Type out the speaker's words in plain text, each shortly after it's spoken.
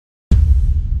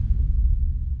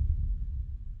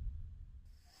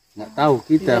Nggak tahu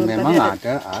kita, memang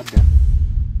ada.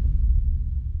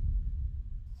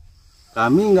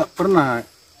 Kami nggak pernah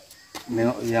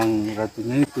nengok yang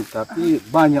ratunya itu, tapi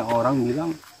banyak orang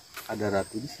bilang ada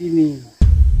ratu di sini.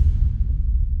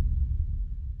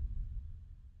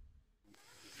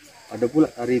 Ada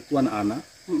pula hari tuan anak,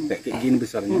 kayak gini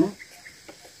besarnya,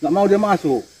 nggak mau dia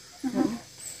masuk.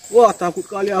 Wah, takut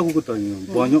kali aku katanya,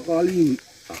 banyak kali.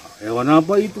 Hewan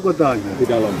apa itu katanya di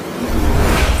dalam.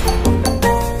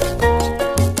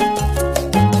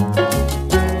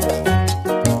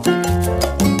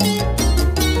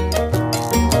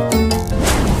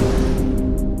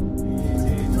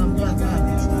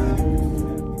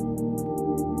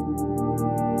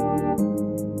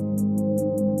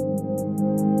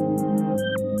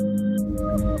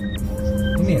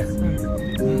 Ini ya?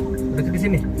 Udah ke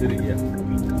sini? Jadi ya.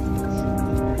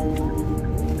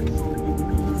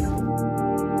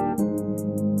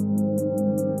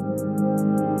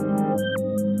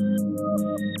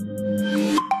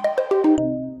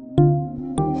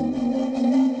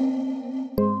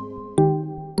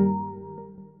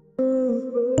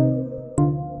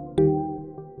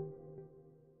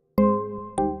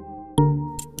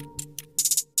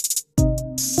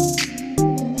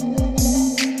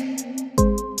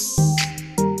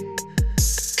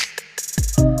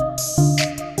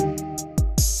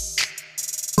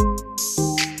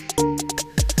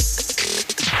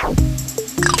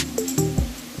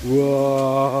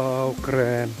 Wow,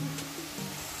 keren.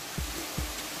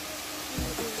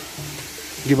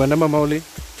 Gimana Mama Uli?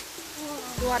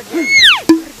 Luar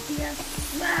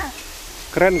biasa.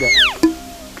 Keren nggak?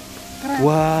 Keren.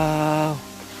 Wow,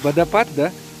 pada.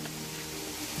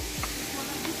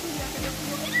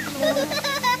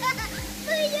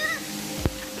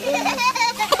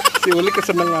 Si Uli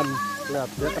kesenangan. Lihat,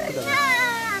 dia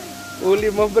kesenangan.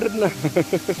 Uli mau berenang.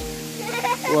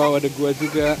 Wow, ada gua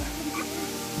juga.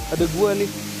 Ada gua nih.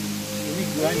 Ini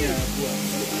guanya, gua.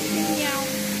 Miau.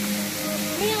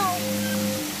 Miau.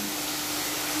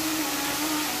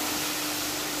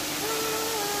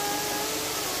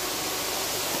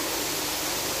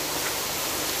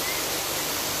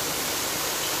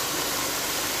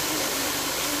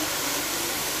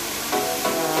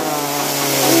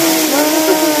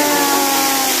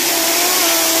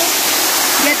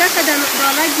 Di atas ada dua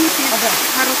lagi sih,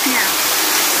 harusnya.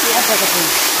 Apa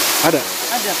katanya? Ada.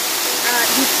 Ada.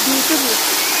 Di itu Bu.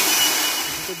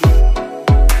 Sedang.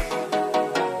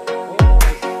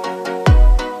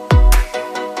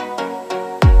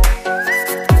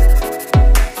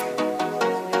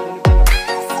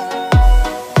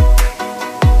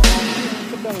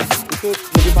 Itu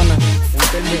lebih panas. Yang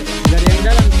pendek, nggak ada yang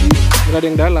dalam sih. Nggak ada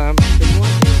yang dalam. Semua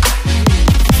sih.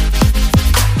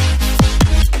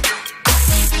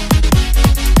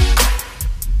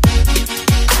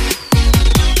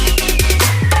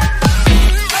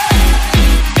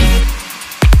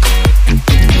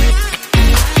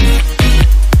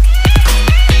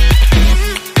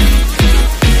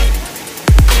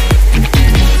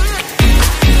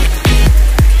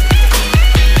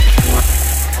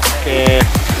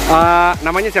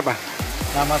 Namanya siapa?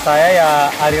 Nama saya ya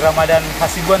Ali Ramadan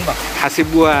Hasibuan, Bang.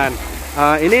 Hasibuan.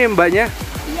 Ini mbaknya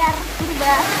Biar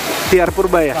purba. Tiar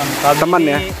Purba ya? Kami Teman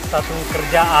ya? ini satu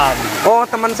kerjaan. Oh,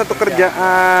 teman satu Kebetulan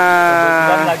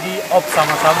kerjaan. lagi off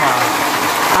sama-sama.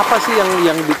 Apa sih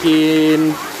yang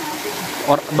bikin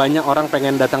banyak orang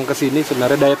pengen datang ke sini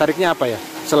sebenarnya? Daya tariknya apa ya?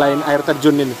 Selain air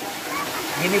terjun ini?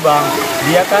 Gini Bang,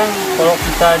 dia kan kalau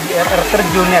kita di air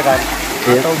terjun ya kan,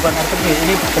 Iya. atau bukan air terjun,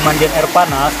 ini pemandian air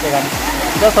panas ya kan.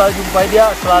 Kita selalu jumpai dia,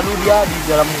 selalu dia di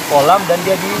dalam kolam dan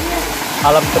dia di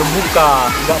alam terbuka.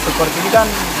 Enggak seperti ini kan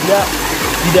dia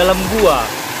di dalam gua.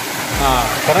 Nah,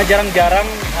 karena jarang-jarang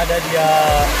ada dia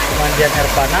pemandian air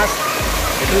panas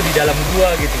itu di dalam gua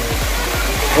gitu.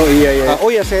 Oh iya.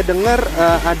 Oh ya, saya dengar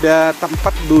ada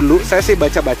tempat dulu. Saya sih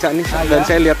baca-baca nih dan ya?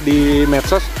 saya lihat di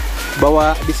medsos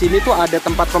bahwa di sini tuh ada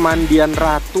tempat pemandian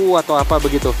ratu atau apa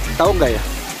begitu. Tahu nggak ya?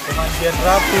 Pemandian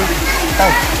Ratu.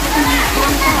 Tahu?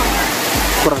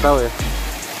 Kurang tahu ya.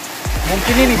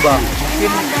 Mungkin ini Bang,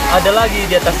 mungkin ada lagi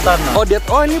di atas sana. Oh,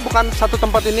 ini bukan satu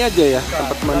tempat ini aja ya,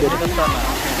 tempat pemandian. Di atas sana.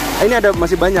 Ini ada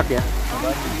masih banyak ya?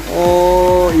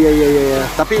 Oh iya.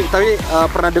 Tapi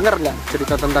pernah dengar nggak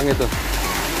cerita tentang itu?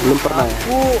 Belum pernah ya?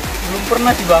 Aku belum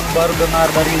pernah sih Bang, baru dengar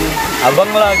dari abang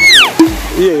lah gitu.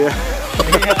 Iya ya.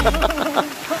 Iya.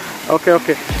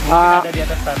 Oke. Ada di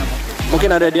atas sana mungkin. Mungkin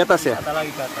ada di atas ya? Ada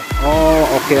lagi ke atas. Oh,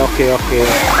 oke.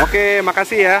 Oke,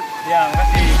 makasih ya. Ya,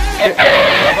 makasih.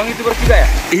 Abang YouTuber juga ya?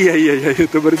 Iya,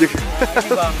 YouTuber juga. Ini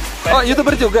bang. Oh,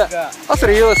 YouTuber juga? Oh,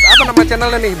 serius? Apa nama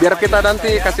channelnya nih? Biar kita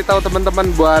nanti kasih tahu teman-teman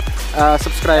buat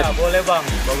subscribe. Ya, boleh bang,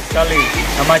 bagus sekali.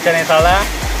 Nama channel salah,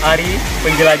 Ari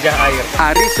Penjelajah Air.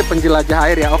 Ari si penjelajah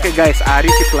air ya. Oke guys, Ari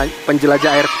si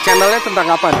penjelajah air. Channelnya tentang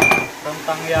apa nih?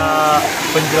 Tentang ya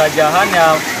penjelajahan ya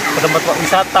ke tempat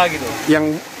wisata gitu.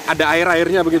 Yang ada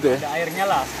air-airnya begitu ya? Ada airnya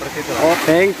lah, seperti itu lah. Oh,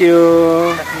 thank you.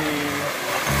 Terima kasih.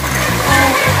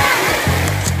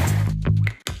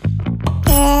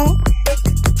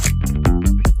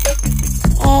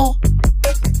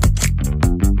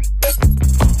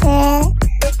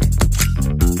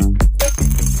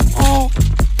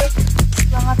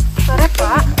 Selamat sore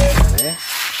Pak.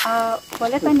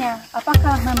 Boleh tanya,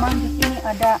 apakah memang di sini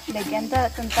ada legenda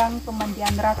tentang Pemandian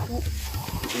Ratu?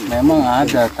 Memang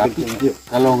ada, tapi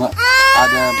kalau nggak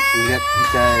ada lihat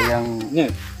kita yang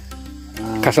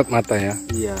Kasat mata ya.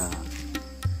 iya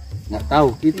nggak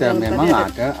tahu kita memang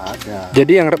ada.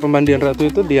 Jadi yang Pemandian Ratu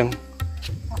itu dia yang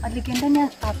Legendanya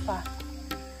apa?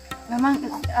 Memang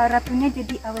ratunya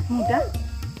jadi awet muda?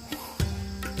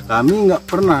 Kami nggak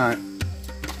pernah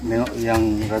nengok yang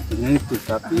ratunya itu,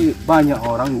 tapi banyak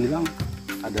orang bilang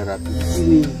ada ratu di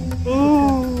sini.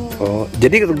 Oh,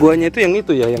 jadi guanya itu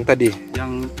ya, yang tadi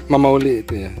Yang Mama Uli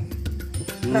itu ya.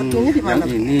 Ratunya di mana?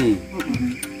 Yang ini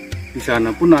di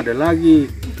sana pun ada lagi,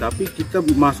 tapi kita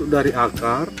masuk dari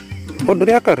akar. Oh,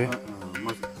 dari akar ya?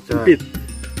 Masuk sempit,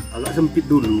 agak sempit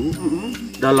dulu.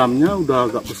 Dalamnya udah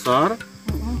agak besar.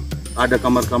 Ada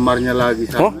kamar-kamarnya lagi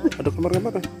sana. Oh, ada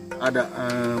kamar-kamar. Ada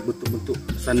bentuk-bentuk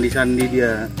sandi-sandi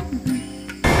dia.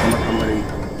 Kamar-kamar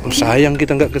itu. Oh, sayang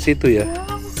kita nggak ke situ ya.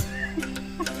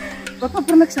 Bapak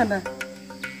pernah ke sana?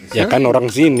 Ya kan orang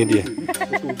sini dia.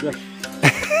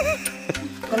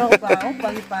 Kalau mau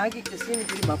pagi-pagi ke sini,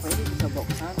 jadi bapak ini bisa bawa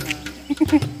ke sana.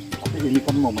 Tapi ini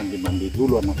kan mau mandi-mandi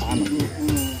dulu anak-anak.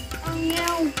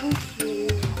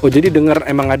 Oh, jadi dengar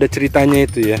emang ada ceritanya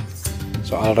itu ya,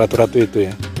 soal ratu-ratu itu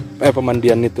ya,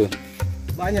 pemandian itu.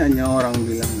 Banyaknya orang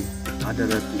bilang ada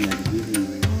ratunya di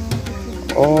sini.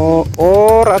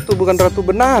 Oh, ratu bukan ratu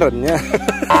benarannya.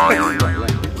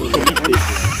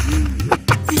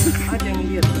 Ada yang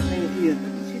lihat, saya lihat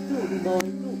di situ di bawah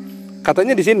itu.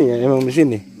 Katanya di sini ya, emang di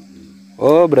sini.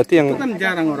 Oh, berarti yang Itu kan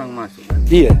jarang orang masuk kan?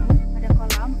 iya. Ada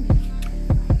kolam.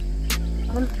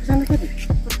 Kalau ke sana tadi.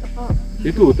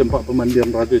 Itu tempat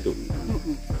pemandian ratu itu.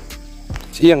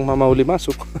 Siang Mama Uli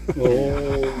masuk.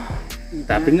 Oh.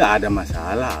 Tapi nggak ada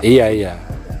masalah. Iya.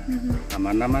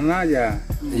 Aman-aman aja.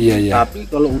 Iya. Tapi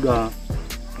kalau udah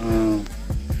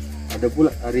ada pula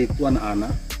hari tuan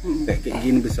anak kayak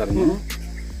gini besarnya,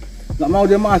 nggak mau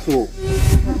dia masuk.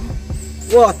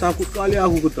 Wah, takut kali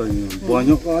aku katanya.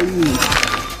 Banyak kali.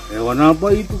 Hewan apa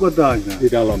itu katanya? Di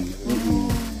dalam.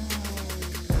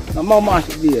 Nggak mau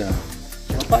masuk dia.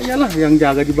 Bapaknya lah yang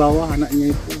jaga di bawah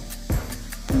anaknya itu.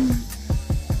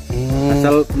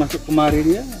 Asal masuk kemari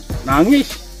dia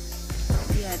nangis.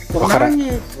 Kok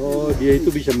nangis? Oh, dia itu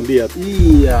bisa melihat.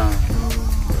 Iya.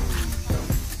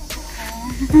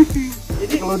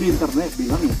 Jadi kalau di internet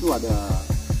bilang itu ada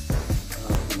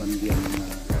pemandian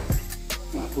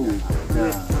ratu.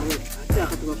 Ada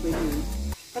kata bapak ini.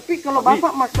 Tapi kalau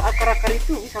bapak masuk akar-akar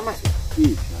itu bisa masuk.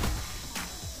 Bisa.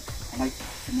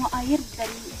 Semua air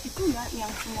dari situ ya, yang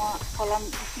semua kolam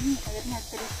di sini airnya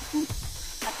dari situ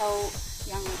atau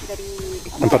yang dari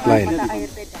Tempat lain. mata air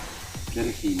beda?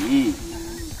 Dari sini,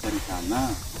 dari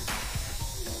sana.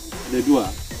 Ada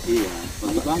dua. Iya,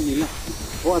 bagi-bagi lah.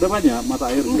 Oh, ada banyak mata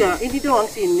air. Enggak, ini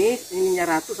doang sini,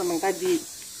 ininya ratu sama yang tadi.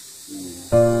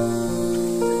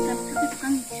 Kan itu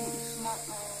kan semua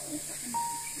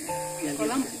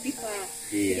kolam pipa.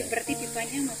 Iya. Berarti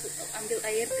pipanya masuk ambil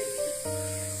air dari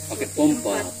Pakai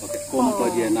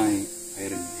pompa dia naik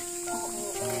airnya.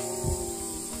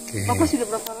 Oke. Bapak sudah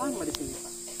berapa lama di sini,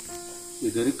 Pak? Ya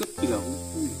dari kecil aku.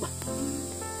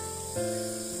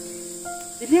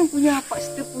 Jadi yang punya Pak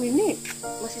Setepu ini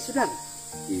masih saudara?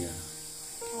 Iya.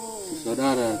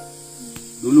 Saudara.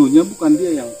 Dulunya bukan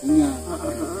dia yang punya.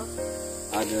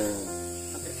 Ada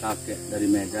kakek-kakek dari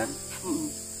Medan.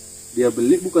 Dia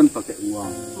beli bukan pakai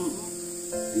uang.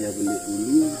 Dia beli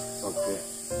dulu pakai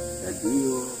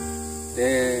radio,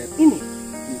 Ini?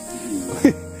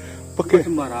 Pakai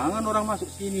sembarangan orang masuk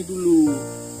sini dulu.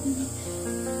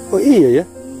 Oh iya ya.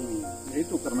 Ya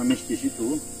itu karena mistis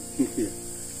itu.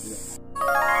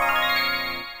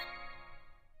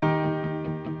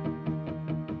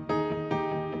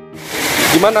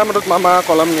 Gimana menurut Mama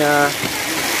kolamnya?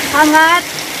 hangat,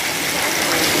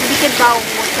 sedikit bau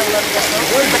telur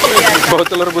seperti biasa. Bau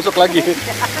telur busuk lagi.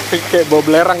 Kayak bau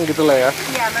belerang gitu lah ya.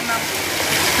 Iya memang.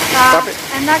 Tapi-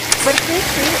 Enak bersih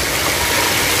sih.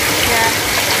 Ya,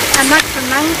 anak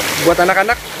senang. Buat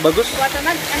anak-anak bagus. Buat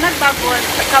anak bagus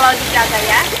kalau dijaga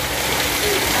ya.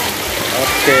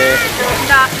 Oke.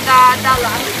 Nggak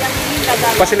dalam, yang ini nggak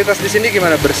dalam. Fasilitas di sini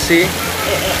gimana? Bersih?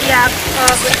 Ya,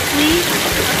 bersih.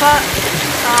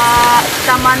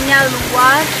 Tamannya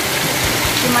luas,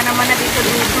 di mana-mana bisa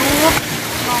duduk,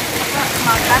 mau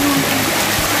makan mungkin.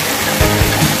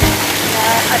 Ya,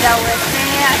 ada WC,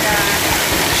 ada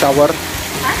Shower?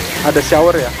 Hah? Ada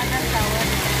shower ya? Ada shower.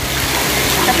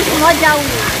 Tapi semua jauh.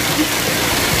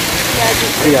 Ya,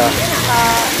 gitu. Iya.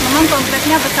 Memang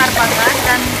kompleksnya besar banget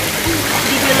dan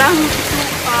dibilang itu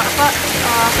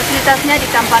fasilitasnya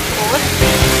ditambah terus.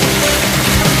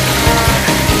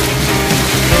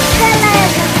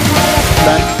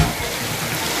 Dan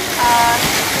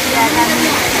Ya, dan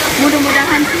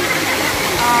mudah-mudahan sih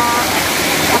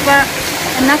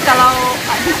enak kalau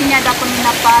di sini ada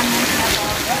penginapan mungkin atau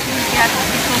biar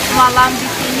itu malam di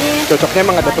sini. cocoknya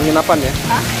emang ada penginapan ya?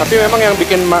 Hah? Tapi memang yang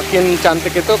bikin makin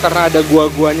cantik itu karena ada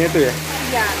gua-guanya itu ya?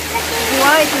 Ya,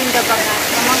 gua itu indah banget.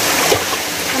 Memang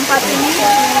tempat ini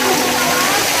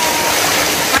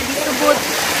disebut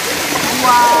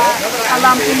gua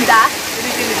alam indah.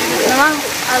 Memang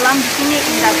alam di sini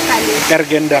indah sekali.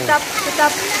 Ergendang.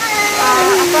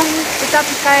 Tetap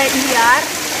kayak liar,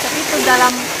 tapi itu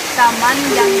dalam taman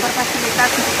yang berfasilitas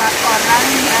untuk orang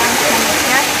yang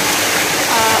manusia.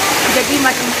 Jadi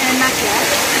makin enak ya,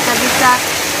 kita bisa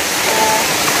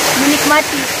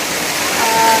menikmati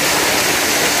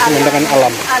Pemandangan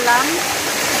alam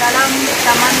dalam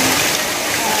taman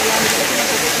yang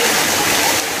begitu.